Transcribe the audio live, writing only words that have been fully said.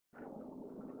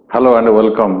Hello and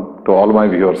welcome to all my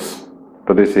viewers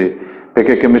to this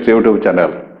PK Chemistry YouTube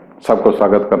channel. सबको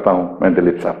स्वागत करता हूं मैं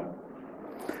Dilip sir.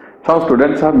 Some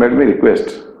students have made me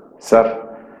request, sir,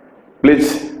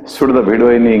 please shoot the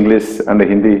video in English and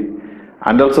Hindi,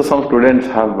 and also some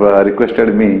students have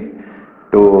requested me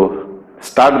to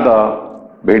start the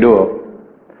video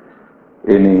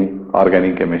in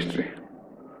organic chemistry.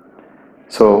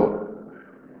 So,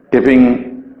 keeping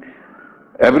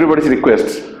everybody's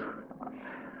request,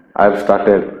 I have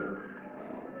started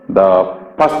the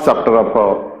first chapter of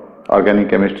organic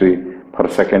chemistry for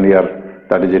second year,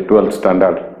 that is a 12th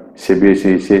standard,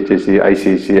 CBSE, CHSE,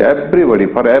 ICSE, everybody,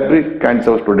 for every kinds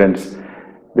of students,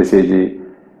 this is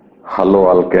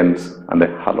haloalkanes and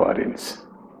haloarenes.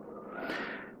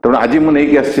 तो आज मुझे नहीं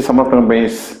कि समस्त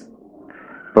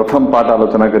प्रथम पाठ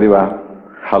आलोचना करिवा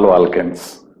haloalkanes.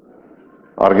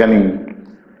 Organic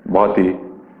बहुत ही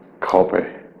खप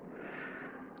है.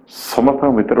 समस्त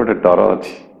भीतर गोटे डर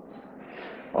अच्छी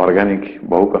ऑर्गेनिक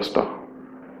बहु कष्ट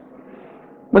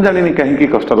मुझे जानी कहीं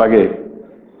कष्ट लगे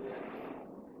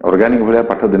ऑर्गेनिक भाया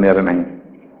पाठ दुनिया रे नहीं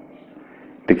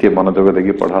टिके मनोयोग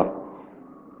देखिए पढ़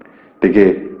टिके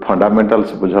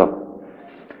फंडामेंटल्स बुझ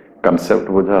कॉन्सेप्ट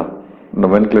बुझ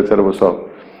नोमेनक्लेचर बुझ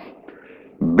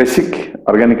बेसिक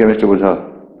ऑर्गेनिक केमिस्ट्री बुझ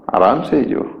आराम से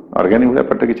हो ऑर्गेनिक भाया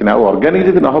पाठ किसी ना ऑर्गेनिक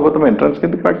जब ना हम तुम एंट्रेंस के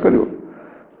क्रैक कर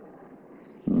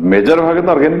मेजर भाग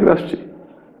तो ऑर्गेनिक आसुची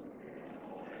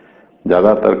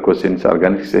ज्यादातर क्वेश्चन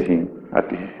ऑर्गेनिक से ही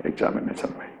आती है एग्जामिनेशन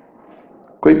में.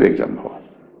 कोई भी एग्जाम हो,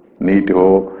 नीट हो,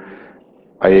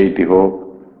 आईआईटी हो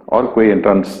और कोई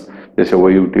एंट्रेंस जैसे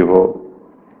ओयूटी हो,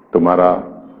 तुम्हारा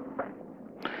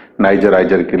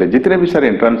नाइजर के लिए जितने भी सारे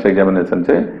एंट्रेंस एग्जामिनेशन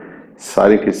से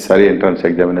सारी की सारी एंट्रेंस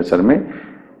एग्जामिनेशन में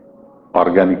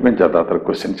ऑर्गेनिक में ज्यादातर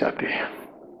क्वेश्चन आती है.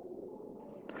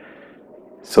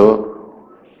 सो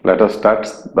let us start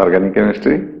the organic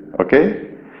chemistry. Okay,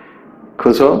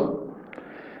 खुश हो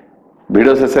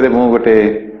वीडियो शेष में मु गोटे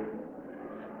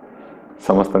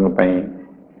समस्त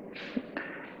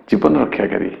जीवन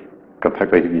रक्षाकारी कथा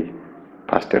कहि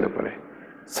फास्ट एड पर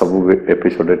सब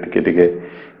एपिसोड टिके टिके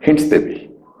हिंट्स देवी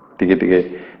टिके टिके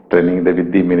ट्रेनिंग देवी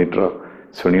 2 मिनिट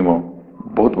शुणिम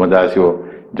बहुत मजा आसो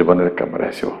जीवन में कम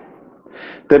आसो.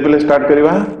 तो पहले स्टार्ट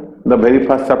करवा the very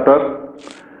first chapter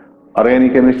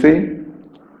organic chemistry.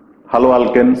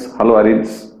 Haloalkanes,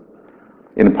 haloarenes.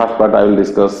 In first part I will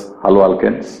discuss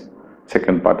haloalkanes.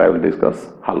 Second part I will discuss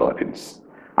haloarenes.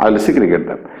 I will segregate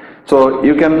them. So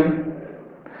you can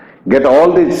get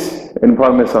all these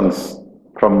informations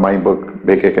from my book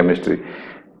PK Chemistry.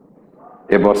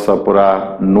 ए वर्ष पूरा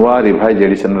नुआ revise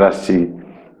addition रासी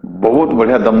बहुत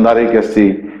बढ़िया दमदार है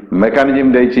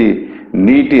mechanism देछि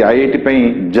NEET IIT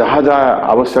पई जहा जहा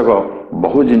आवश्यक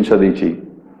बहुत जिनस देछि.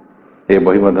 ए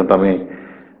बही मध्य तमे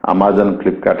Amazon,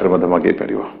 Flipkart रे मगे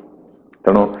पार.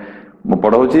 तेणु मु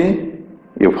पढ़ाऊँगी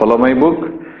यू फॉलो माय बुक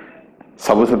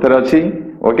सब से अच्छी.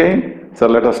 Okay, so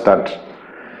let us start.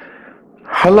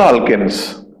 Haloalkanes.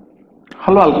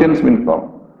 Haloalkanes means what?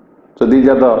 So these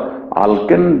are the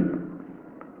alkane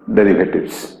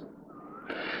derivatives.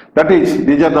 That is,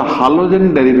 these are the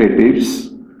halogen derivatives.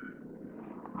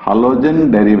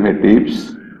 Halogen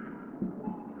derivatives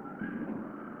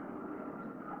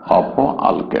of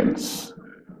alkanes.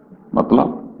 मतलब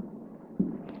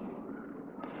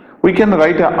we can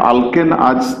write a alkane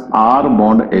as R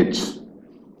bond H.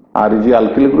 R is the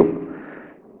alkyl group.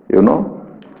 You know,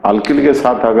 alkyl के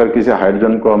साथ अगर किसी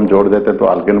hydrogen को हम जोड़ देते तो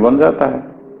alkane बन जाता है.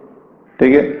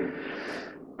 ठीक है,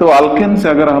 तो alkane से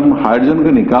अगर हम हाइड्रोजन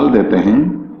को निकाल देते हैं,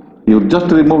 you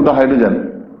just remove the hydrogen,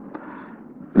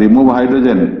 remove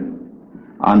hydrogen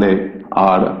and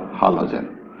add halogen.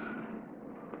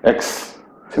 X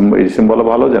is symbol of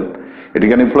halogen. It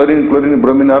can be fluorine,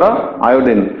 bromine or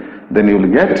iodine. Then you will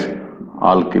get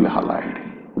alkyl halide.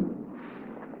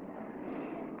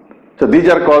 So these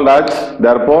are called as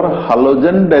therefore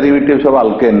halogen derivatives of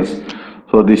alkanes.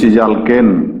 So this is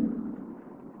alkane.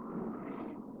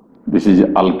 This is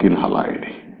alkyl halide.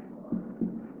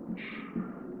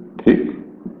 ठीक.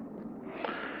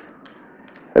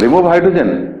 Remove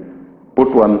hydrogen,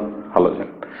 put one halogen.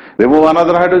 Remove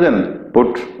another hydrogen,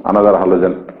 put another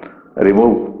halogen.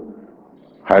 Remove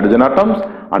hydrogen atoms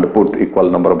and put equal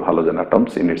number of halogen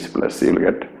atoms in its place. You will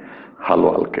get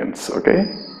haloalkanes. Okay,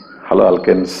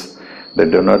 haloalkanes, they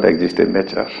do not exist in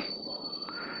nature.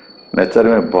 Nature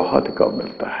में बहुत कम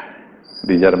मिलता है.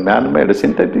 These are man-made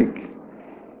synthetic,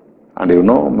 and you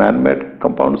know man-made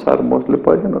compounds are mostly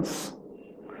poisonous.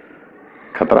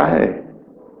 खतरा है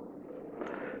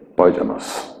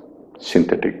poisonous,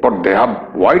 synthetic, but they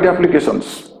have wide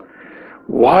applications.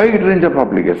 Wide range of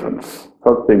applications.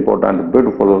 Such important,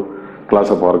 beautiful class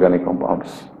of organic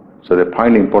compounds. So they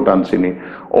find importance in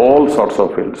all sorts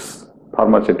of fields,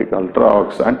 pharmaceutical,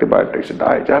 drugs, antibiotics,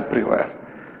 dyes, everywhere.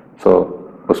 So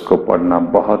उसको पढ़ना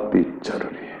बहुत ही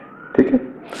जरूरी है, ठीक है।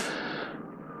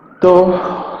 तो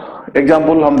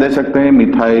example हम दे सकते हैं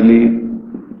मिथाइली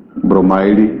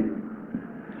ब्रोमाइड,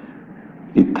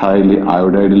 इथाइली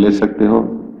आयोडाइड ले सकते हो,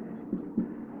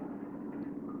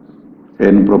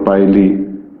 एन प्रोपाइली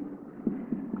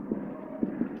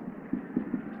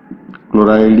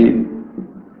क्लोराइड,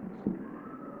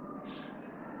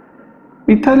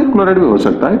 मिथाइल क्लोराइड भी हो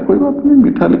सकता है, कोई बात नहीं,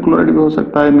 मिथाइल क्लोराइड भी हो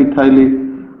सकता है, मिथाइली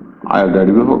आयोडाइड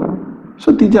भी होगा।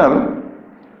 So these are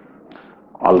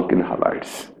alkyl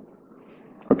halides.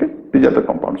 Okay, these are the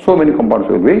compounds. So many compounds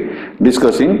we will be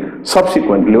discussing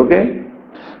subsequently. Okay,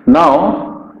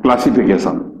 now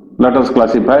classification. Let us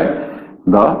classify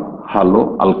the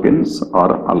haloalkanes or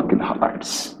alkyl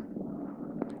halides.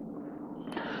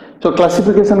 So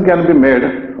classification can be made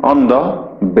on the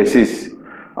basis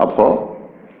of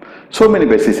so many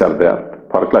bases are there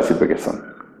for classification.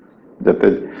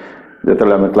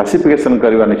 ଯେତେବେଳେ ଆମେ classification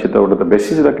କରିବା ନିଶ୍ଚିତ ଗୋଟେ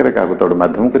basis ଦରକାର, କାହାକୁ ଗୋଟେ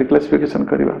ମାଧ୍ୟମ କରି କ୍ଲାସିଫିକେସନ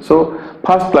କରିବା। Show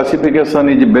first classification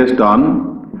is ବେस्ड on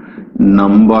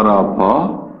number of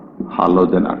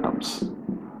halogen atoms.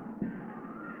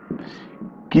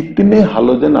 कितने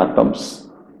हालोजन एटम्स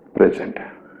प्रेजेंट है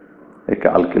एक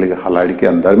अल्किल हैलाइड के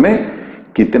अंदर में,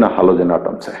 कितना हालोजन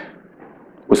एटम्स है,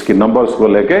 उसकी नंबर्स को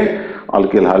लेके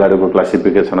अल्किल हैलाइड को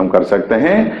क्लासिफिकेशन हम कर सकते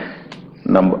हैं।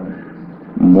 नंबर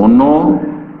मोनो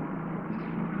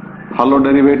हालो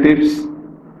डेरिवेटिव्स,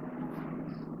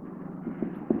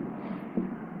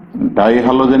 डाई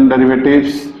हालोजन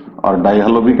डेरिवेटिव्स, और डाई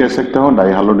हालो भी कह सकते हो,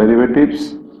 डाई हालो डेरिवेटिव्स,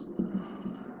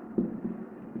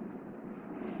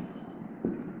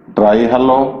 ट्राई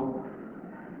हालो,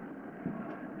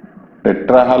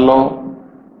 टेट्रा हालो,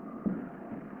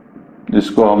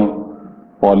 जिसको हम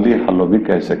पॉली हालो भी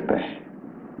कह सकते हैं,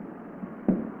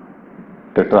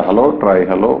 tetra hello, try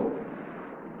hello.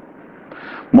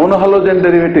 Monohalogen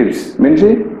derivatives means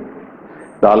the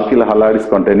alkyl halide is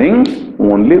containing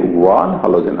only one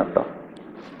halogen atom.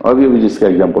 अभी जिसका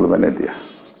एग्जाम्पल मैंने दिया,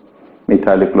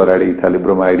 methyl chloride, ethyl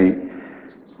bromide,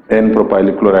 N propyl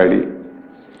chloride.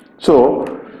 So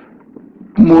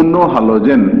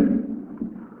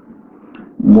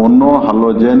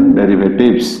मोनोहालोजन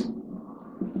derivatives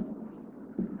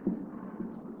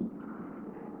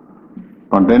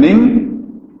containing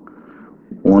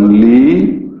only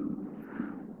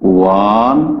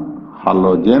one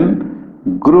halogen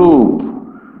group.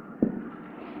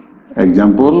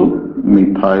 Example,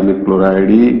 methyl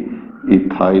chloride,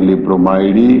 ethyl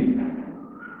bromide.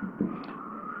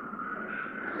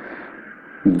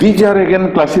 These are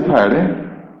again classified,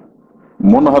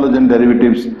 monohalogen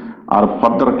derivatives are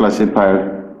further classified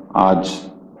as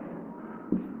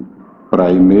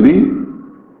primary,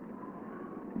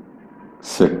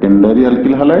 secondary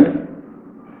alkyl halide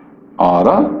or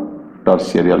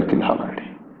tertiary alkyl halide.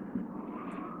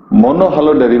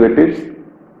 Monohalo derivatives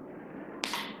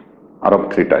are of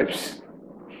three types.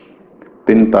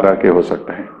 तीन तरह के हो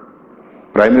सकते हैं,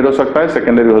 primary हो सकता है,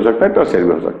 secondary हो सकता है, टर्शियरी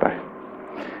भी हो सकता है।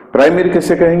 प्राइमरी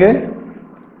कैसे कहेंगे?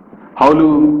 How you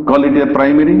call it A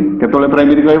primary? केतोले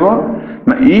primary कहबो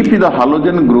ना, if the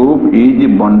halogen group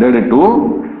is bonded to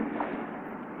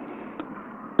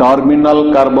terminal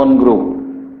carbon group,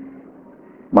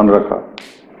 मन रखा,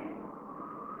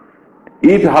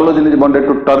 if halogen is bonded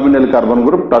to terminal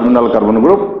carbon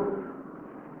group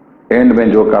and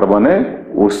में जो कार्बन है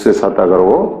उससे साथ अगर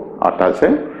वो अटैच है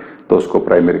तो उसको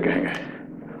प्राइमरी कहेंगे।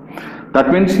 That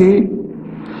means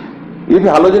if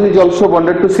halogen is also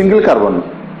bonded to single carbon,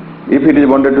 if it is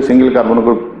bonded to single carbon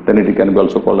group then it can be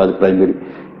also called as primary.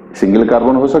 Single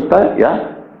carbon हो सकता है या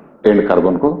एंड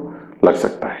कार्बन को लग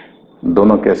सकता है,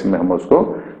 दोनों केस में हम उसको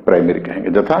प्राइमरी कहेंगे।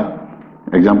 जथा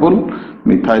एग्जाम्पल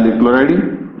मिथाइल क्लोराइड,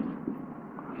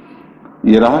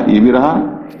 ये रहा, ये भी रहा,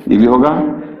 ये भी होगा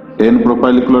N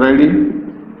propyl chloride,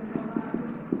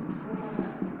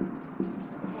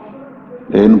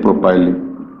 N propyl.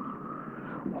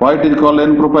 What is called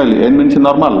an propyl? N means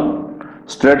normal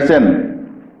straight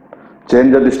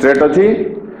chain जदि स्ट्रेट अच्छी,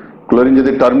 क्लोरीन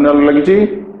जदि टर्मिनल लगी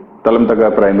तले तक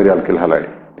प्राइमरी अल्किल हैलाइड,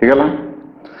 ठीक है।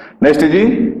 Next is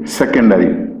secondary,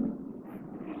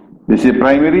 this is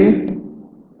primary,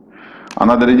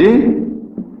 another is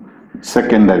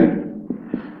secondary.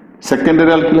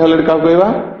 Secondary alkyl halide क्या कहवा?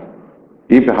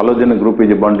 If halogen group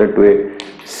is bonded to a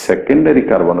secondary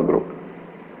carbon group.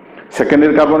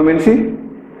 Secondary carbon means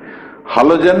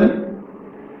halogen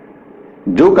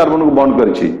जो carbon को bond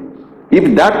करिछि, if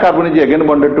that carbon is again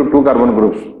bonded to to carbon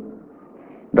groups,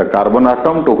 the carbon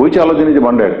atom to which halogen is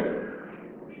bonded,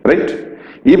 right?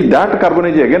 If that carbon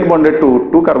is again bonded to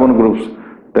two carbon groups,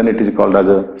 then it is called as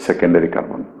a secondary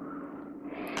carbon.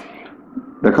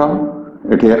 देखो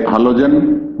it is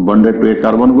halogen bonded to a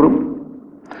carbon group.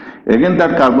 Again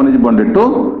that carbon is bonded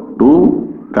to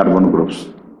two carbon groups.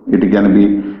 It can be,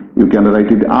 you can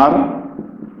write it R.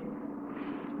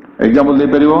 Example दे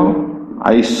परियो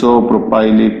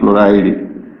isopropyl chloride.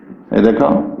 ये देखो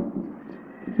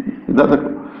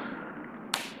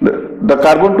the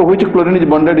carbon to which chlorine is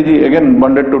bonded is again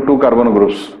bonded to two carbon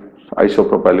groups,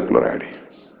 isopropyl chloride.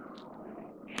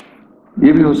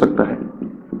 ये भी हो सकता है.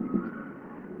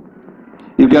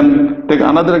 You can take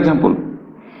another example.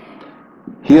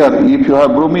 Here, if you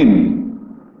have bromine,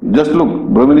 just look,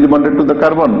 bromine is bonded to the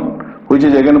carbon, which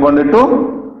is again bonded to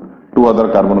two other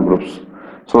carbon groups.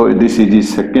 So this is the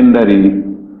secondary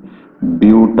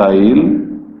butyl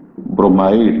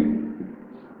bromide.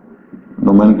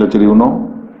 Nomenclature you know.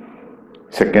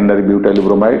 Secondary butyl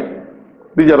bromide.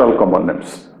 These are all common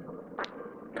names.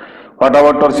 What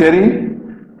about tertiary?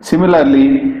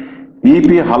 Similarly, if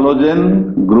a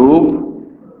halogen group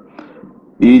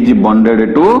is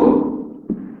bonded to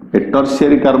a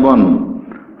tertiary carbon,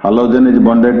 halogen is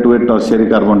bonded to a tertiary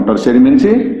carbon. Tertiary means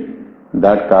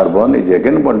that carbon is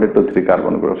again bonded to three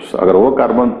carbon groups. अगर वो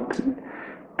carbon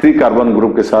three carbon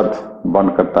group के साथ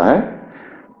bond करता है,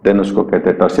 then उसको कहते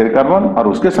हैं tertiary carbon, और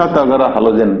उसके साथ अगर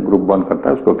halogen group bond करता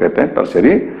है, उसको कहते हैं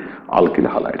tertiary alkyl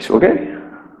halides. Okay?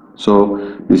 So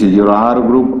this is your R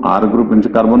group. R group means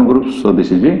carbon group. So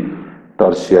this is the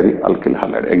tertiary alkyl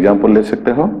halide. Example ले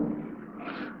सकते हो.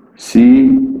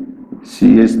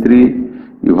 CH3,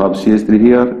 you have CH3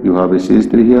 here, you have a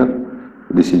CH3 here,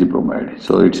 this is bromide.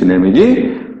 So its name is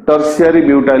tertiary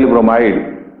butyl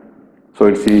bromide. So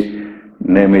its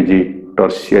name is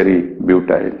tertiary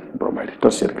butyl bromide,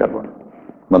 tertiary carbon.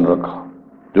 मन रखो,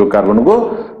 जो carbon को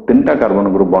तीनटा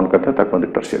carbon group bond करता है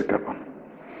ताकि tertiary carbon.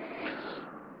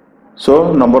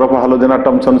 So number of halogen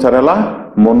atoms अनुसार है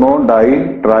mono,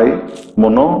 di, tri,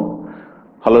 mono.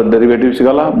 Halogen derivatives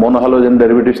gala, monohalogen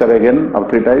derivatives are again of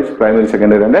three types, primary,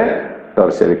 secondary and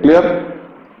tertiary. Clear?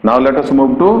 Now let us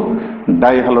move to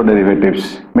dihalo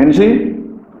derivatives. Means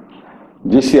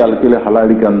जिस alkyl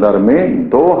halide के अंदर में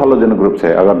दो halogen groups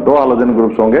है, अगर दो halogen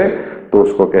groups होंगे तो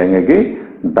उसको कहेंगे कि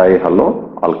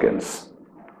dihalo alkanes.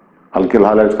 Alkyl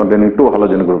halides containing two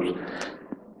halogen groups.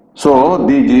 So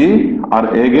these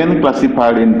are again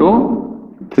classified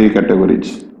into three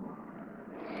categories.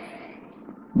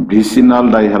 Vicinal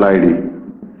dihalide,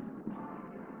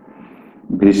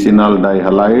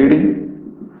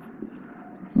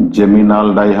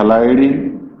 geminal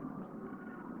dihalide,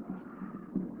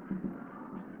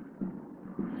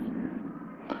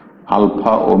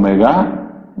 alpha omega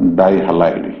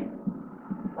dihalide.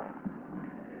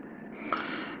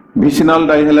 Vicinal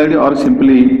dihalide, or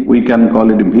simply we can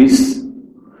call it vis.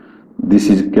 This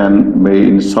is can be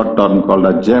in short term called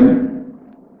a gem.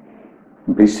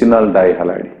 Vicinal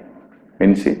dihalide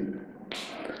means,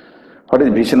 what is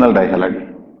vicinal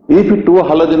dihalide? If two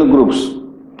halogen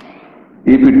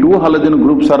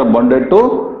groups are bonded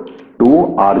to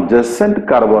two adjacent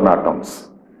carbon atoms,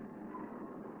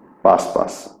 pass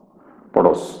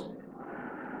पड़ोस,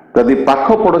 यदि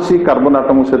पाख पड़ोसी carbon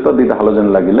atom सहित दुईटा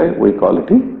halogen लगिले we call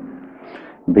it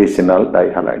vicinal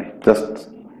dihalide.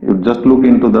 You just look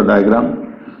into the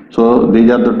diagram. So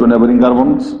these are the two neighboring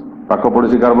carbons, पाख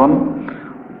पड़ोसी carbon,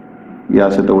 या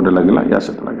से तो गोटे लगिला, या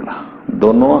से तो लगिला,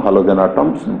 दोनों halogen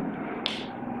atoms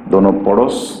दोनों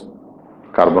पड़ोस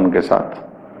कार्बन के साथ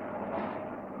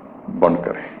बॉन्ड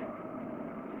करें,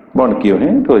 बॉन्ड किए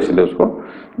हैं तो इसलिए उसको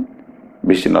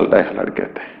विसिनल डाइहालाइड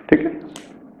कहते हैं. ठीक है,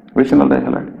 विसिनल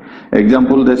डाइहालाइड.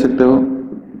 एग्जाम्पल दे सकते हो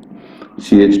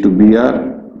CH2Br,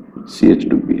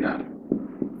 CH2Br,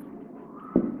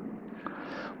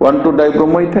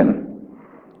 1,2-dibromoethane,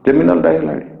 geminal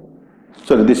dihalide.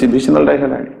 Sorry, this is vicinal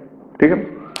dihalide. ठीक है.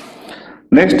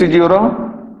 Next is your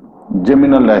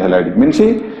geminal dihalide. Means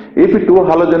if two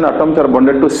halogen atoms are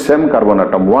bonded to same carbon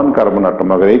atom, one carbon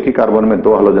atom, अगर एक ही carbon में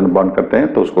दो halogen bond करते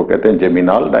हैं तो उसको कहते हैं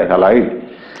geminal dihalide.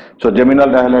 So geminal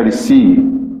dihalide is C.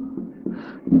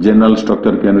 General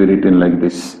structure can be written like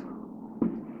this.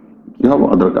 You have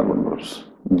other carbon groups.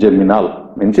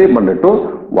 Geminal means bonded to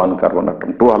one carbon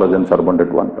atom. Two halogens are bonded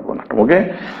to one carbon atom.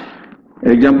 Okay.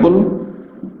 Example.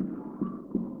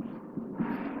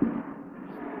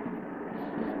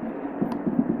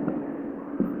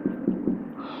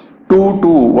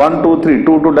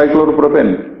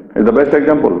 2,2-1,2,3 is the best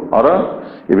example. Or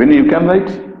even you can write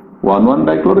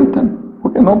 1,1-dichloroethane.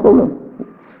 Okay, no problem.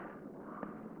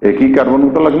 एक ही carbon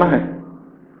तो लगना है.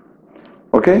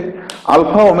 Okay.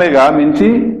 Alpha omega means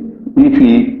if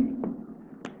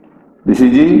this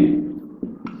is G.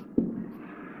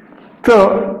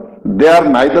 So they are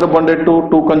neither bonded to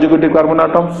two consecutive carbon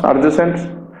atoms adjacent,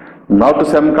 not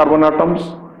same carbon atoms.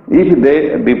 If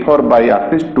they differ by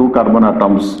at least two carbon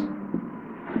atoms,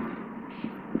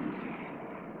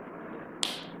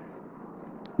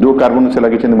 जो carbon से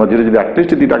लगी मझे जो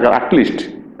at least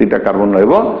दीटा carbon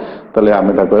रहा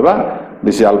आम कहवा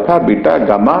this alpha beta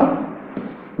gamma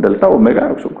delta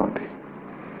omega सब कहते.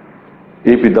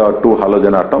 If the two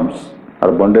halogen atoms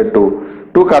are bonded to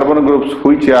two carbon groups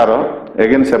which are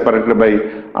again separated by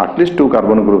at least two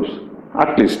carbon groups,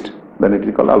 at least, then it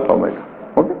is called alpha omega.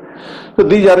 Okay, so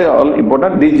these are all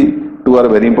important. These two are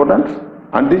very important,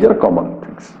 and these are common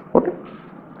things. Okay,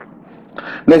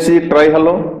 let's see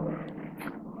trihalo.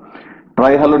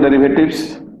 Trihalo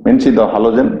derivatives means the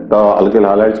halogen, the alkyl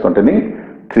halides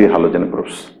containing three halogen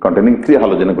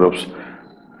groups.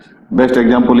 Best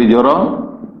example is your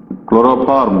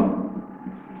chloroform.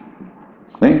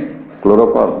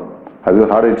 Chloroform. Have you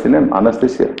heard its name?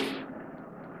 Anesthesia.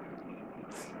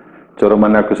 चोर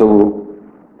मैंने सब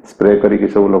spray करके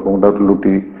सब लोग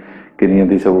लुटी कि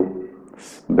नियंती सब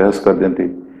बेहस कर देती.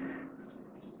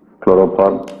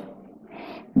 Chloroform,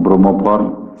 bromoform,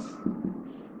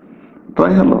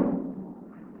 ट्राइहलो.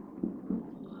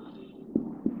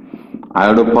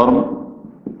 Iodoform,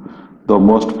 the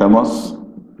most famous,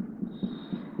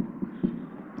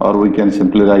 or we can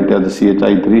simply write as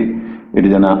CHI3. It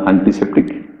is an antiseptic,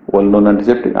 well-known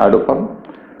antiseptic, iodoform.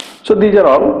 So these are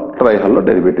all trihalo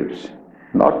derivatives.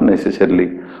 Not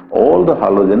necessarily all the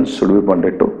halogens should be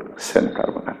bonded to same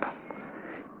carbon atom.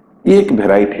 एक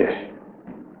variety है,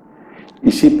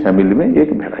 इसी family में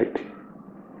एक variety.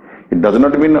 It does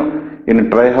not mean in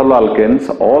trihalo alkanes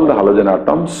all the halogen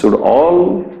atoms should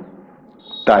all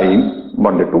time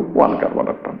bonded to one carbon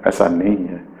atom. ऐसा नहीं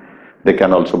है. They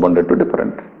can also bonded to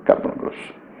different carbon groups.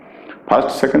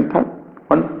 First, second, third,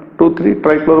 1, 2, 3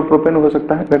 ट्राइक्लोरोप्रोपेन हो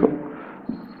सकता है. देखो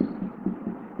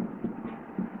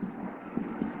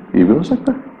ये भी हो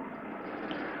सकता है.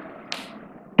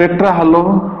 टेट्राहालो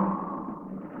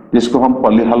जिसको हम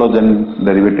पॉलीहालोजन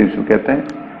डेरिवेटिव्स कहते हैं,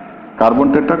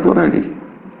 carbon tetrachloride,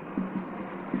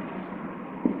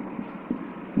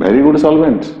 very good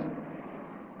solvent.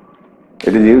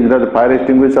 It is used as a fire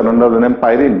extinguisher under the name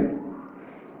pyrene.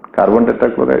 Carbon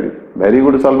tetrachloride, very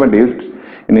good solvent used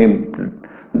in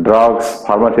drugs,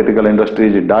 pharmaceutical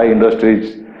industries, dye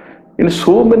industries, in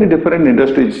so many different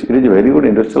industries. It is a very good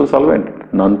industrial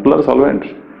solvent, non-polar solvent.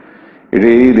 It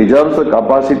reserves the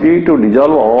capacity to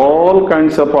dissolve all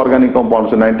kinds of organic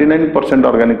compounds. 99%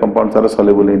 organic compounds are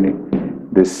soluble in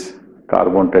this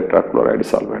carbon tetrachloride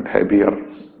solvent. Heavier,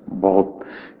 बहुत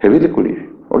heavy liquid है.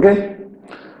 Okay,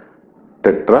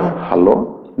 टेट्राहालो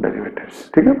derivatives.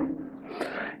 ठीक है,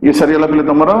 ये सरीगला पहले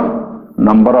तुम्हारा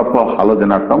number of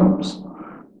halogen atoms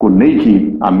को नहीं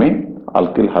की आमे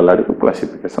अल्किल हालाइड को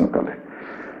क्लासिफिकेशन करें.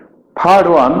 Third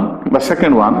one, the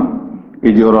second one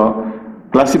is your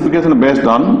classification based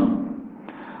on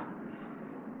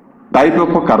type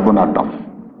of carbon atom.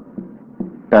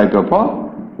 Type of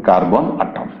carbon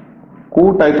atom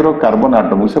को टाइप ऑफ कार्बन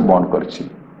एटम से बॉन्ड करछि.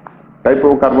 Type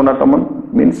of carbon atom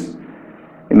means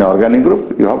in organic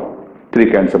group you have three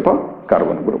kinds of a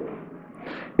carbon group.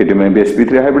 It may be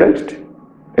sp3 hybridized,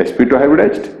 sp2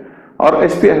 hybridized, or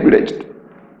sp hybridized.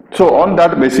 So on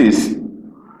that basis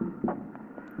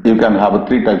you can have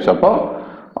three types of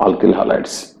alkyl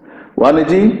halides. One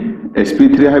is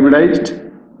sp3 hybridized,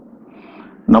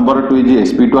 number two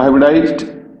is sp2 hybridized,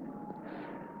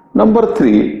 number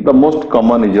three, the most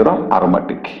common is your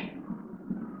aromatic.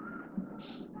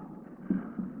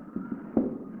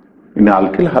 In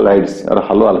alkyl halides or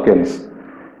haloalkanes,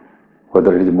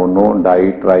 whether it is mono,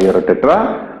 di, tri or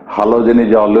tetra, halogen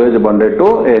is always bonded to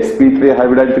sp3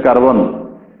 hybridized carbon.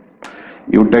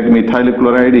 You take methyl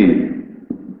chloride,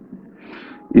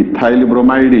 ethyl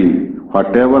bromide,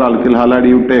 whatever alkyl halide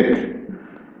you take.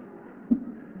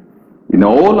 In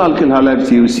all alkyl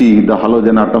halides you see the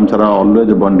halogen atoms are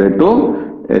always bonded to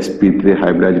sp3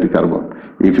 hybridized carbon.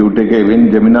 If you take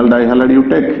even geminal dihalide you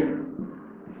take.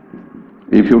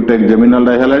 If you take geminal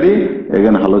dihalide,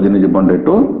 again halogen is bonded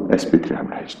to sp3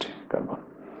 hybridized carbon.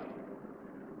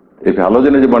 If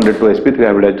halogen is bonded to sp3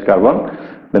 hybridized carbon,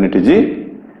 then it is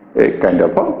a kind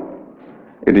of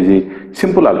it is a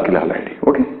simple alkyl halide.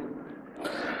 Okay.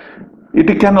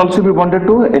 It can also be bonded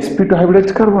to sp2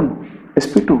 hybridized carbon.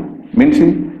 sp2 means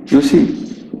you see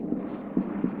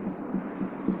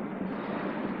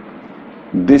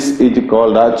this is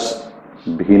called as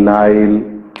vinyl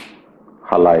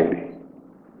halide.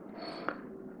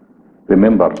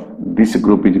 Remember, this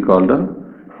group is called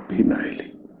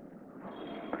vinyl.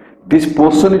 This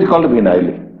portion is called vinyl.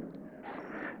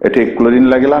 Ete chlorine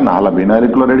लगेला ना हला vinyl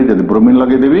chloride जब bromine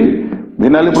लगे देवी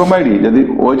vinyl bromide यदि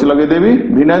OH लगे देवी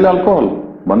vinyl alcohol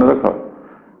मन रख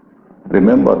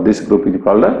remember this group is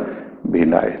called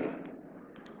vinyl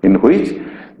in which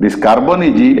this carbon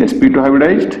is sp2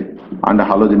 hybridized and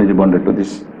halogen is bonded to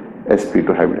this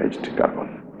sp2 hybridized carbon.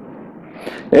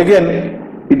 Again,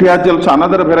 it has also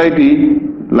another variety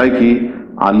like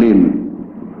allele.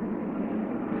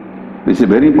 This is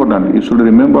very important. You should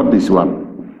remember this one.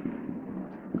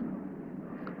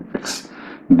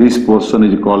 This portion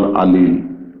is called allele.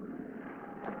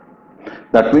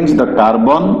 That means the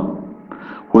carbon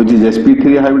which is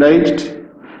sp3 hybridized,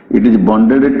 it is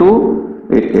bonded to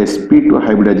a sp2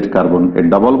 hybridized carbon, a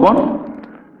double bond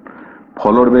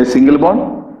followed by a single bond,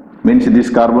 means this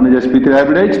carbon is sp3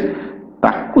 hybridized.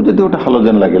 ताकू जदि गोटे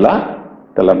halogen लगिला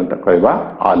तला में कहबा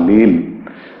allele.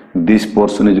 This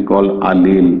portion is called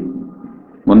allele.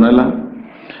 मन होला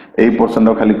ए portion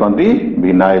रो खाली कहंती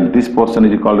vinyl. This portion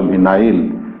is called vinyl.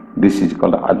 This is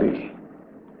called allele.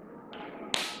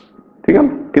 ठीक है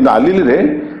कि allele रे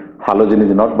halogen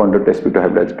is not bonded to sp2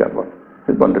 hybridized carbon,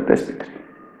 it is bonded to sp3.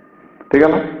 ठीक है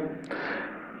ना.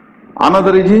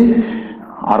 Another is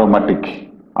aromatic.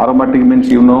 Aromatic means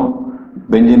you know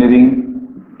benzene ring.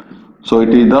 So it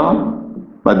is the,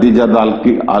 but these are the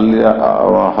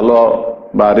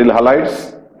aryl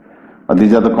halides.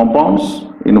 These are the compounds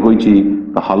in which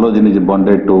the halogen is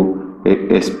bonded to a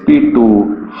sp2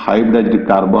 hybridized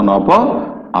carbon of a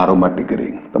aromatic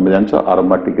ring. तुम जानते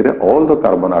aromatic रे all the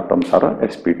carbon atoms are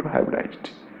sp2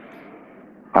 hybridized.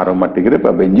 Aromatic रे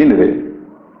पर benzene रे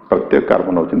प्रत्येक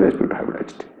carbon होते sp2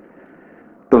 hybridized.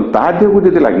 तो ताजे को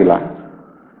जदि लागिला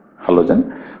हालोजन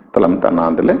तले हम ता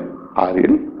नाम देले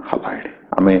aryl halide.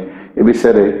 आमे ए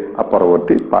विषय रे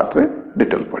परवर्ती पार्ट रे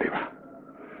डिटेल पढिबा.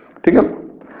 ठीक है.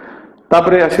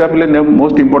 तापरे आसिया पले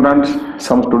most important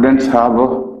some students have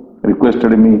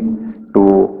requested me to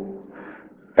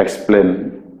explain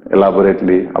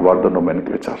elaborately about the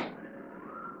nomenclature.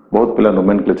 बहुत पिला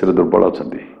नोमेनक्लेचर दुर्बल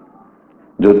अछंती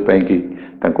जो पई कि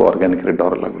ताको ऑर्गेनिक रे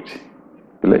डर लागुची.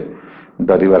 पले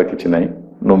डरिवार किछि नाही.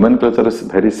 Nomenclature is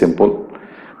very simple.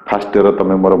 First year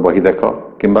तुम मोर बही देख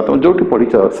कि तुम जो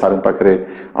पढ़ीच सार पाखे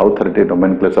आउ थे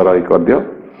नोमेनक्लेचर कर दियो.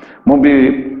 मु भी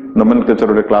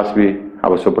नोमेनक्लेचर क्लास भी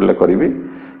आवश्यक पड़े करी.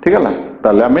 ठीक है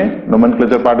ताले आमे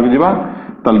नोमेनक्लेचर पार्ट को जीवा.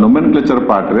 ताले नोमेनक्लेचर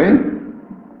पार्ट रे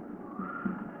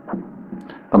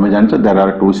तुम जानछ there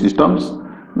are to systems.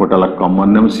 Gotala common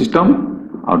name system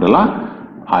आउटला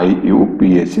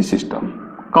IUPAC system.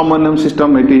 Common name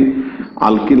system eighty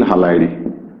alkyl halide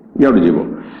याड जीवो.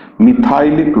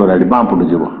 मिथाइल क्लोराइड बापट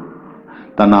जीव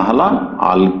ता ना हला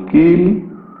अल्किल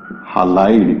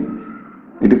हालाइड.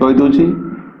 ये कही दूची.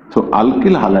 सो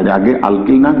अल्किल हालाइड आगे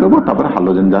अल्किल ना कहबो तापर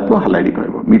हालोजन जातो हालाइड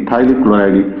कहबो. मिथाइल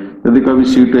क्लोराइड यदि कहबी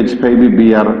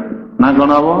C2H5Br ना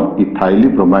कोन हबो इथाइल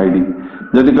ब्रोमाइड.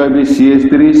 यदि कहबी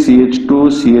CH3 CH2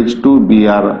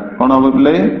 CH2Br कोन हबो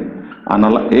प्ले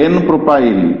अनला N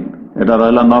प्रोपाइल. एटा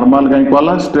रहला नॉर्मल काई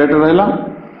कोला स्ट्रेट रहला.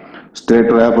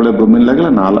 स्ट्रेट रहा पड़े ब्रोमीन लगे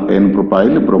ना N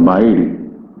प्रोपाइल ब्रोमाइड.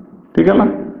 ठीक है ना.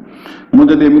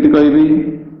 मुझे एमती कह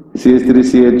CH3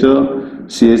 CH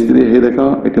CH3 हे देख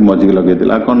ये मझी लगे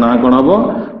कौन ना कौन हम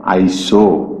आइसो.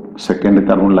 सेकेंड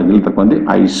कार्बन लगे तो कहते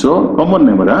iso. Common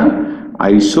name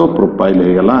iso propyl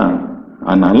हो गला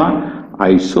आना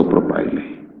आइसो प्रोपाइल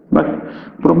बट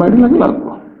ब्रोमाइड लगला.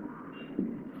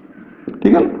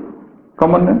 ठीक है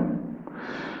कॉमन नेम.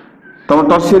 तुम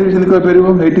टर्शियरी भी कह पार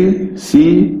ये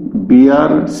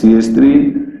CBr CH3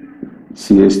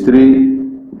 CH3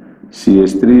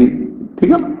 CH3.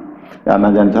 ठीक है आना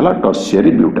जान चला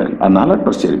टर्शियरी ब्यूटाइल आना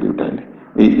टर्शियरी ब्यूटाइल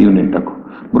ये यूनिट टाको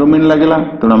ब्रोमीन लगेला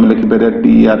तेणु आम लिखिपर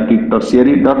TRT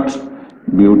टर्शियरी डट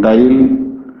ब्यूटाइल.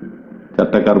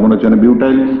 चार्टा कार्बन अच्छे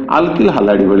ब्यूटाइल अल्किल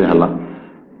हालाइड भाई हला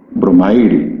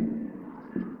ब्रोमाइड.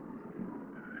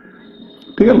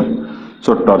 ठीक है.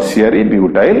 सो टर्शियरी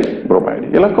ब्यूटाइल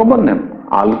ब्रोमाइड ये common name.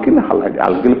 Alkyl halide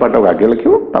alkyl part आगे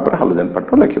लिखो तापर हालोजन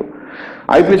पार्ट लिखो.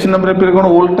 IPAC नंबर पे कौन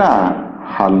उल्टा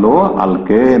हालो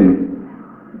अल्केन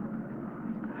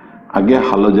आगे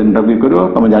हालोजन टा भी करो.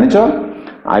 तुम जानिछ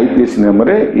IPAC नंबर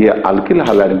ये अल्किल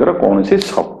हालाइड कौन से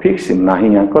सफिक्स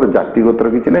नाही याकर जातिगत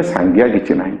किछि नै संज्ञा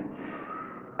किछि नाही.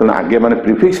 तो आगे माने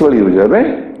प्रीफिक्स वाली यूज हेबे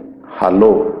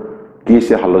हालो की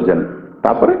से हालोजन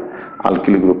तापर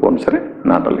अल्किल ग्रुप अनुसार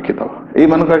नाटा लिखि दो. ए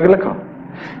मान आगे लिख.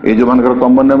 ये जो मान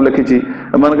कॉमन नेम लिखी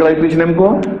मान IPAC नेम को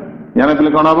जाना पे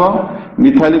कौन हम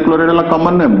methyl chloride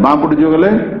common name. Bapat जो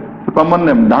गले कॉमन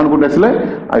नेम डाउन पुट आसले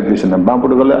IPAC नेम.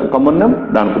 बापट गले कॉमन नेम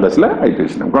डाउन पुट आसले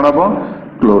IPAC नेम. कौन हम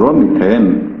क्लोरोमिथेन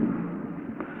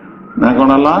ना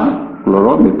कौन हला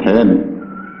क्लोरोमिथेन.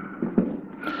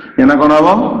 एना कौन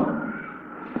हम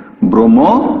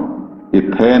ब्रोमो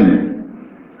इथेन.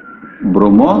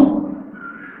 ब्रोमो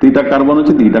तीटा कार्बन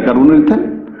अच्छे दीटा कार्बन इथेन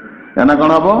एना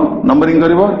कौन हम नंबरिंग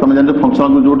कर तुम जान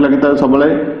फंक्शन को जो लगे सब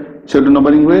से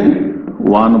नंबरिंग हुए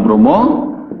 1 ब्रोमो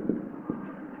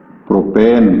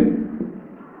प्रोपेन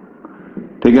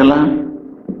ठीक है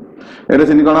ये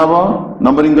से कौन हम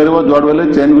नंबरिंग कर जोड़ बेले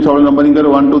चेन को सब नंबरिंग कर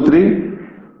 1 2 3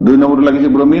 2 नंबर लगी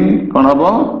ब्रोमीन कौन हम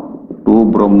 2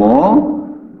 ब्रोमो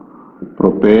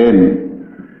प्रोपेन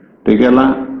ठीक है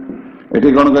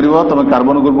ये कौन कर तुम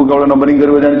कार्बन ग्रुप केवल नंबरिंग कर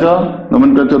जान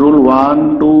नोमेनक्लेचर रूल 1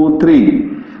 2 3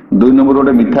 2 नंबर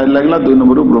गोटे मिथाइल लगला 2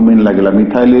 नंबर ब्रोमीन लगला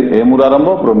मिथाइल एम रु आरंभ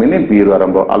ब्रोमीन बी रु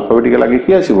आरंभ अल्फाबेटिक लगे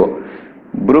किए आसो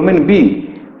ब्रोमीन बी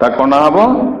ता कौन हम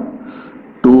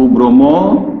 2 ब्रोमो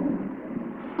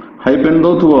हाइपेन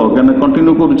दौथुव क्या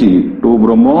कंटिन्यू करुच्ची 2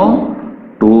 ब्रोमो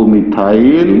 2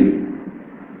 मिथाइल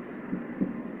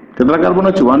केतटा कार्बन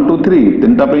अच्छी 1 2 3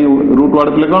 तीन रूट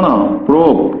वार्ड पे कौन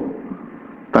प्रोप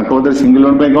तांको सिंगल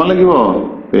वन पे कौन लगे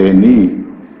पेनी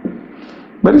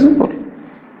वेरी सिंपल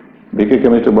बीके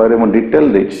केमिस्ट्री बारे में डिटेल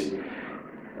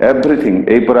एवरीथिंग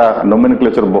यही पूरा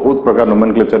नोमेनक्लेचर बहुत प्रकार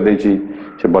नोमेनक्लेचर देछि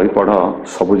से बही पढ़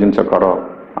सब जिन कर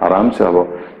आराम से हम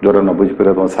जोर न बुझी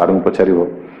पारे तुम सार को पचार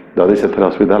जदि से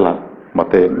असुविधा है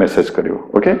मत मेसेज कर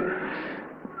ओके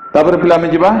तापर पिला आम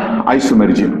जा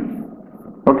isomerism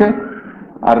okay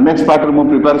are next part मु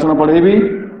प्रिपरेशन पढ़ेबी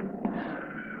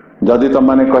जदि तुम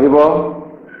मैंने कह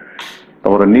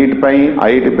तुम नीट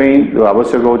आईआईटी जो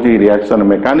आवश्यक हो रिएक्शन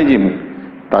मेकानिज्म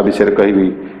ता विषय कहि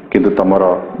किंतु तुम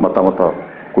मतामत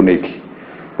को लेकिन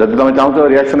जब तुम चाहो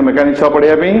रिएक्शन मेकानिक्स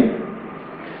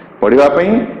पढ़ापी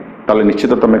ताले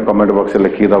निश्चित तुम कमेंट बॉक्स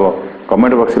लिखिदेव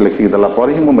कमेंट बॉक्स लिखिदेला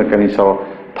ही मुझे mechanics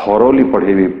thoroughly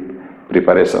पढ़ेबी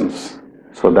preparations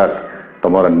so that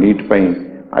तुम नीट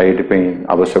आईआईटी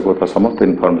आवश्यक होता समस्त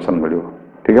इनफॉरमेशन मिल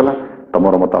ठीक है तुम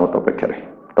मतामत अपेक्षा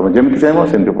तुम जमी चाहो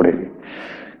सेमती पढ़ेबी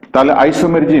ताले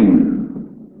आइसोमेरिज्म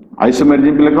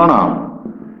पे कौन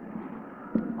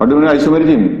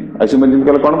आइसोमेरिज्म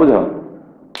कल कौन बुझ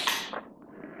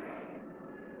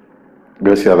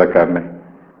बेस याद कार नहीं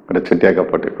गोटे छोटिया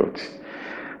गपटे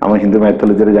कहूँ हिंदू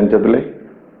मैथोलोजी जानते पे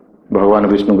भगवान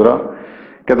विष्णुर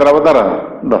केतटा अवतार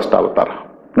 10टा अवतार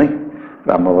नहीं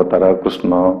राम अवतार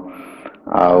कृष्ण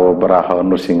आओ बराह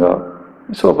नृसिंह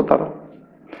सब अवतार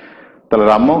ताले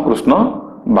राम कृष्ण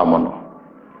वामन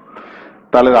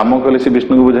ताले राम कहले से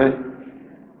विष्णु को बुझाए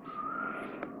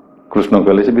कृष्ण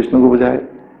कहले से विष्णु को बुझाए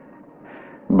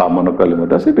वामन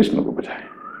कहले से विष्णु को बुझाए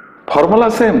फॉर्मूला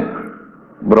सेम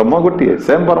ब्रह्म गोटे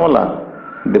same formula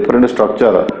different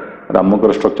structure Ram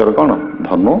को स्ट्रक्चर कौन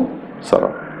धनु सर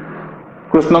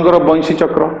कृष्णकर बंशी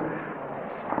चक्र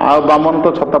आ वामन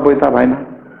तो छता पैता भाईना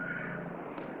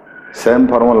सेम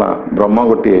फॉर्मूला ब्रह्म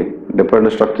गोटे डिफरेंट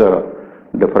स्ट्रक्चर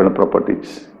डिफरेंट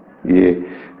प्रॉपर्टीज ये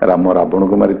राम रावण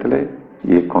को मारी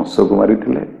ये कंस को मारी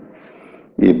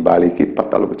ये बाली की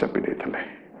पताल को चापी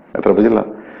देते बुझला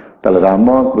ताले राम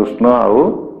कृष्ण आउ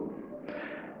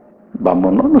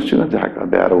वामन नृसिंह जहाँ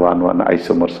they are one one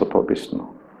isomers of Vishnu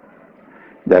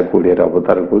जहाँ ओडिया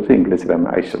अवतार कहे इंग्लिश में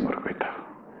आइसोमर कही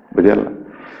बुझला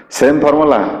same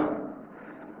formula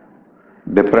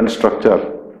different structure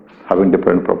having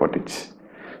different properties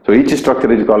so each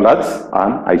structure is called as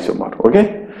an isomer okay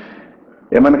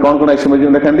ये माने कौन कौन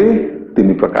आइसोमेरिज्म देखंडी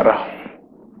तीन प्रकार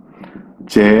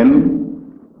chain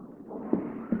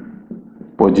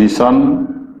position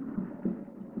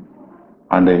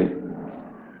and a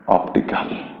optical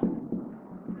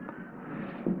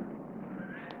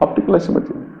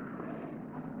isomerism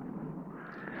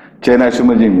chain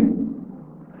isomerism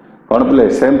कौन play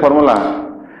same formula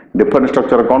different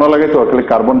structure कौन लगे तो खाली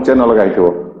कार्बन चेन लगे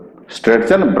स्ट्रेट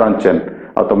चेन ब्रांच चेन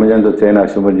आ तुम जान चेन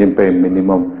आइसोमेरिज्म पे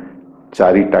मिनिमम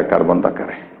 4टा कार्बन दरकार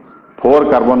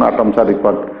 4 carbon atoms are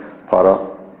required for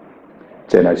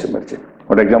chain isomerism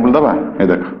गोटे एग्जांपल दबा ये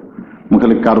देख मु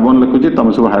खाली कार्बन लिखुची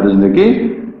तुम सब हाइड्रोजन देखी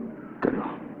कर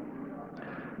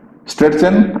स्ट्रेट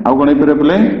चेन आ कोन पे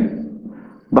प्ले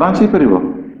ब्रांच ही परबो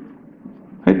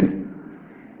हेटी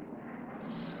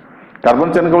कार्बन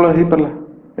चेन केवल ही परला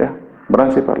या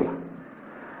ब्रांच ही परला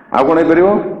आ कोन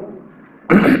परबो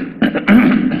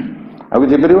आ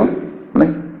जे परबो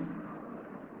नहीं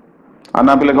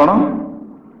आना पे कौन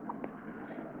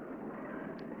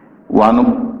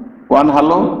वन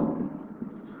हालो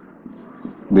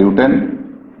ब्यूटेन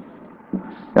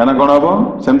याना कौन हम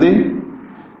सेमती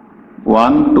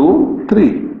 1 2 3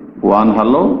 1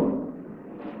 हालो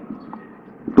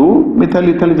 2 मिथाइल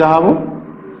इथाइल जहाँ हम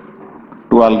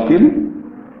 2 alkyl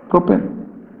propane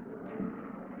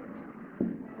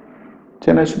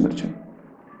chain isomerism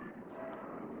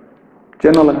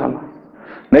chain लगा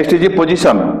नेक्स्ट इज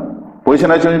पोजीशन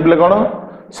आइसोमेरिज्म कौन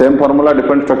सेम फॉर्मूला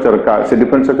डिफरेंट स्ट्रक्चर का से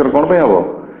डिफरेंट स्ट्रक्चर कौन पे हम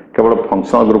केवल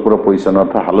फंक्शनल ग्रुप रो पोजीशन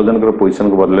अर्थात हालोजन रो पोजीशन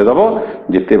को बदले दबो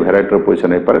जिते वेराइटी रो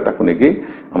पोजीशन हे पारे ताकू नेकी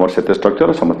हमर सेते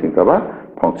स्ट्रक्चर समस्त कहबा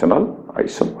functional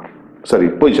isomer sorry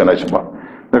position isomer.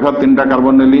 देखो तीनटा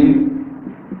कार्बन नेली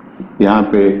यहाँ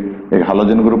पे एक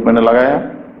हालोजन ग्रुप मैंने लगाया।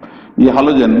 ये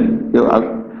हालोजन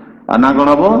आना कौन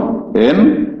हम एन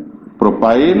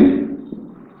प्रोपाइल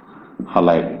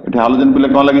हालाइड ये हालोजन पे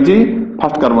कौन लगी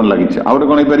फर्स्ट कार्बन लगी आउटे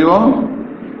कौन हो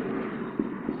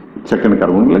सेकेंड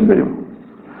कार्बन को लग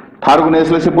थर्ड को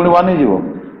नहीं से पुणी वन हो।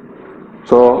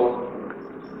 सो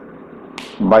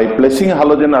by placing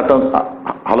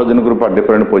halogen group are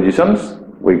different positions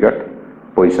we get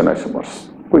position isomers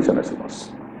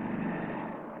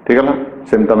ठीक है ना।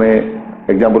 सेम तुम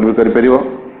एग्जांपल भी कर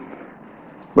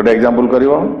गोटे एग्जांपल कर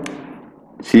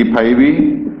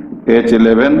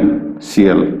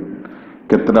C5H11Cl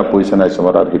केतटा पोजिशन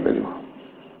आइसोमर आर हो पार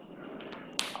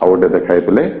आ गोटे देखा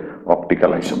पे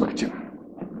ऑप्टिकल आइसोमरिज्म।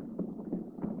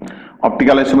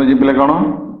 ऑप्टिकल आइसोमरिज्म पे कौन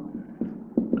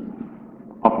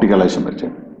ऑप्टिकल आइसोमरिज्म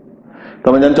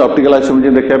तुम जान ऑप्टिकल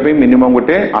आइसोमरिज्म देखा मिनिमम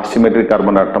गोटे आसिमेट्रिक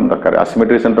कार्बन आटम दरकार।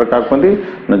 आसिमेट्रिक सेंटर क्या कहते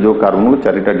ना जो कार्बन को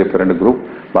चारिटा डिफरेंट ग्रुप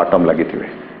आटम लगी the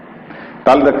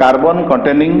carbon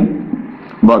containing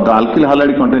the alkyl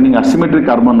halide containing asymmetric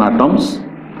carbon atoms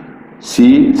C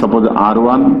suppose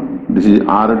R1 this is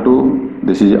R2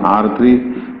 this is R3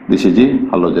 this is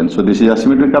halogen so this is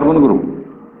asymmetric carbon group।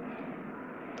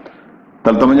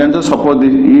 तल तुम जान suppose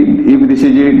if this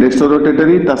is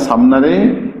dextrorotatory ता सामने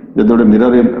जो गोटे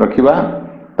mirror रखा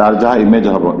तार जहाँ इमेज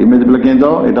हम इमेज बोले कहीं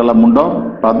दो यहाँ मुंड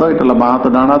पाद यहाँ बाँ हाथ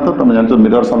डाण हाथ तुम जान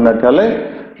मिरर सामने ठेले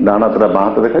डाण हाथ बाँ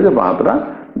हाथ देखा बाँ हाथ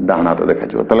डाण हाथ देखा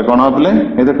ताले कौन बोले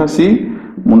ये देख सी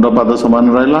मुंड पाद समान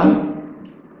रहा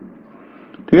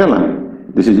ठीक है ना।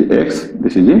 This is x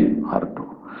this is R2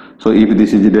 so if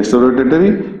this is dextrorotatory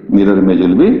mirror image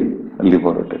will be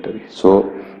लिवोरोटेटरी। So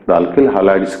the alkyl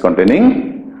halides containing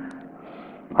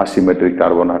asymmetric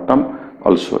carbon atom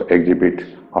also exhibit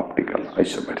optical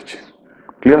isomerism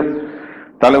clear।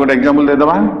 ताले गोटे एग्जांपल दे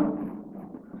दबा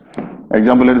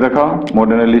एग्जांपल देखो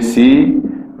मोडर्नली C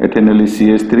एथेनली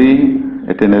CH3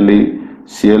 एथेनली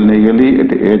Cl नहीं गली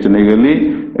एटे H नहीं गली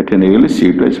एटे नहीं गली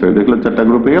C2H5 देखलो चारटा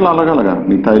ग्रुप हे अलग अलग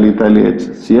मिथाइल इथाइल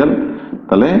HCl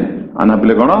ताले आना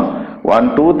play cone 1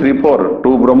 2 3 4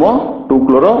 2 bromo 2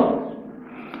 chloro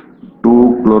 2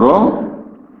 chloro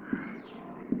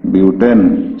butane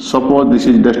suppose this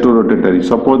is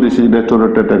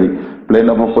destrorotatory plane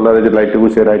of polarized light को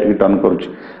से राइट की टर्न करूछ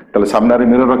तले सामने रे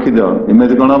मिरर रखी दियो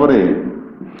इमेज कोन हबरे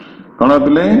कोन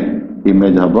पिले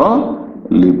इमेज हबो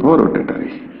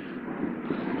लिवोरोटेटरी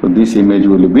so this image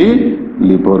will be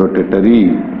livorotatory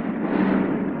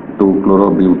 2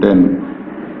 chlorobutane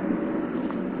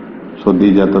so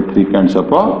these are the three kinds of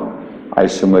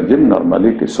isomerism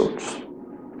normally shows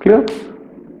clear।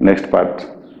 next part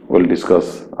we'll discuss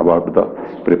about the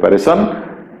preparation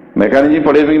mechanism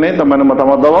पढ़े भी नहीं तमने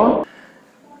मतामत दबो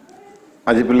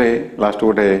आज पहले लास्ट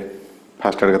गोटे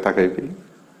फास्ट एड कथा कही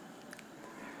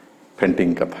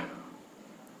फेंटिंग कथा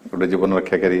गोटे जीवन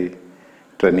रक्षाकारी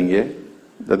ट्रेनिंग ये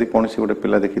जदि कौन सी गोटे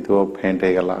पिला देखी थो फेंट हो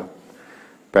गला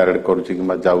पैरेड करुच्ची कि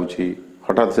जाऊँगी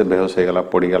हठात से बेहोश हो गला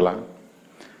पड़गला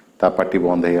ता पार्टी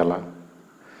बंद हो गला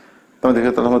तुम देख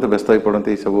तो मत व्यस्त हो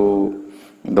पड़ती सब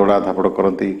दौड़ा धापड़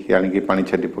करती कि आणिकी पानी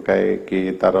छाटी पकाए कि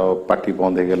तार पार्टी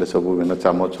बंद हो गले सब विभिन्न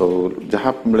चामच हो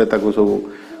जहाँ मिले सब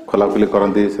खोलाखोली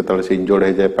करती से इंजोर्ड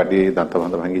हो जाए पार्टी दांत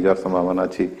भात भांगी जावर संभावना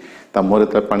अच्छी मुहर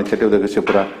जो पानी छाटे देख से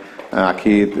पूरा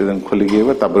आखि खोलिकी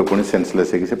पुणी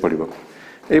सेन्सलेस हो पड़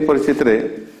यही परिस्थिति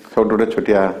सब गोटे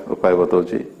छोटिया उपाय बताऊँ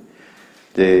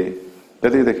जे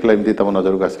जदि देखला एमती तुम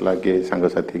नजर को आसला कि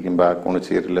सांगसाथी कि कौन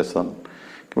रिलेसन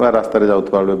कि रास्तार जाऊा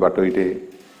बेले बाट इटे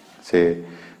से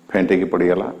फेंटेकी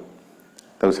पड़गला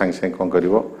तक सागे सागे कौन कर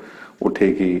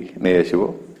उठेकी नहीं आसो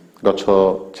गछ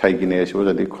छाई नहीं आसो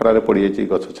जदि खरार पड़ जाए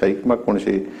गछ छाई कि कौन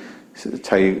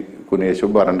छाई को नहीं आसो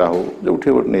बारांडा हो जो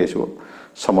उठे नहीं आसो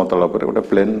समतल पर गोटे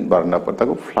प्लेन बारांडा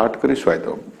पर फ्लाट कर शुआईद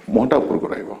मुहटा उपरको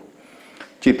रहा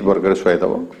चित वर्ग शुआईद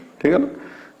ठीक है ना।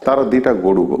 तार दीटा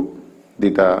गोड़ को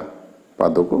दीटा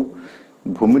पाद को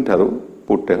भूमि ठार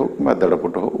फुटे हो कि 1.5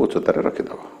 फुट हो उच्चतार रखीद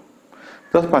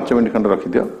 10-5 मिनट खंड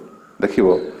रखीद देख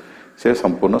से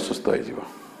संपूर्ण सुस्थ हो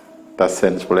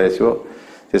सेन्स पड़े आसो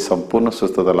से संपूर्ण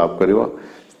सुस्थता लाभ कर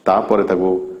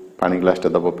पानी ग्लासटे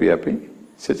दब पीवाई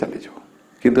से चलीज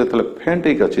किंतु जो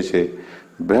फेंट अच्छी से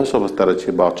बेहोश अवस्था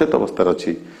अच्छी अचेत अवस्था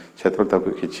अच्छी से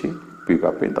किसी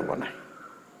पीवाई दब ना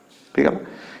ठीक है ना।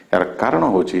 यार कारण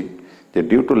हूँ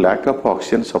due to lack of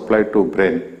oxygen supply to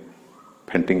brain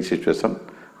fainting situation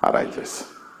arises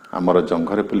आमर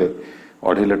जंघरे पिले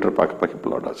 2.5 लिटर पाखापाखि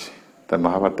ब्लड अच्छी तो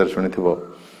महाभारत शुणी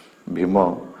भीम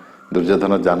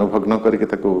दुर्योधन जानु भग्न करके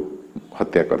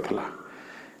हत्या करथला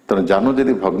तेणु जानु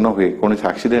जदि भग्न हुए कौन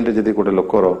एक्सीडेंट जदि गोटे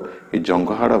लोकर ये जंघ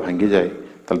हाड़ भांगी जाए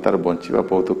ताले तार बंचिबा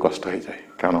बहुत कष्ट हो जाए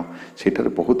कारण सेठार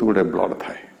बहुत गुड़े ब्लड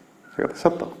थाए से कथा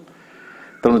सत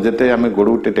तेणु जिते आम गोड़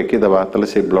गोटे टेकीदे ताले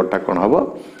से ब्लडटा कौन हम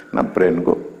ना ब्रेन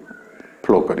को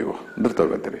फ्लो कर द्रुत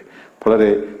गति फल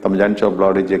तुम जान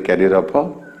blood is a career of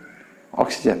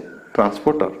oxygen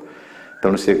transporter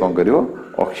तेणु सी कौन कर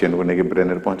ऑक्सीजन को लेकिन ब्रेन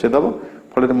में पहुँचेदेव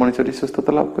फल मनुष्य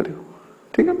सुस्थता लाभ कर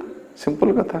ठीक है ना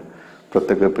सिंपल कथा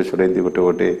प्रत्येक एपिसोड गोटे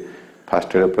गोटे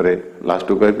फास्ट एड पर लास्ट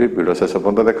को कह वीडियो शेष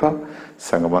पर्यटन देख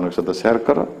सांग मान सहित सेयार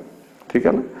कर ठीक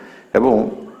है ना एवं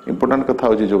इम्पोर्टाट कथा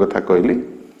हूँ जो कथा कहली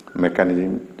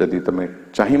मेकानिजम जदि तुम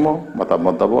चाहम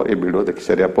मतामत दब ये वीडियो देखि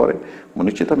सारापर मुझे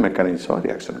निश्चित मेकानिजम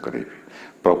रिएक्शन करी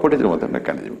प्रॉपर्टीज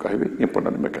मेकानिजम कह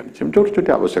इम्पोर्टाट मेकानिजम जो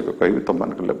जो आवश्यक कह तुम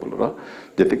मान लेवल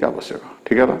जी आवश्यक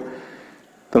ठीक है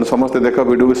तेणु समस्ते देख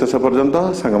वीडियो को शेष पर्यंत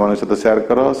सांग मान सहित सेयार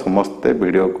कर समस्ते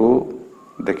वीडियो को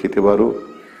देखि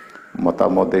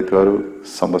मतामत दे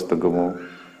समस्त को मु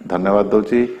धन्यवाद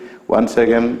दूची once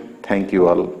again thank you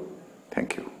all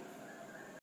thank you.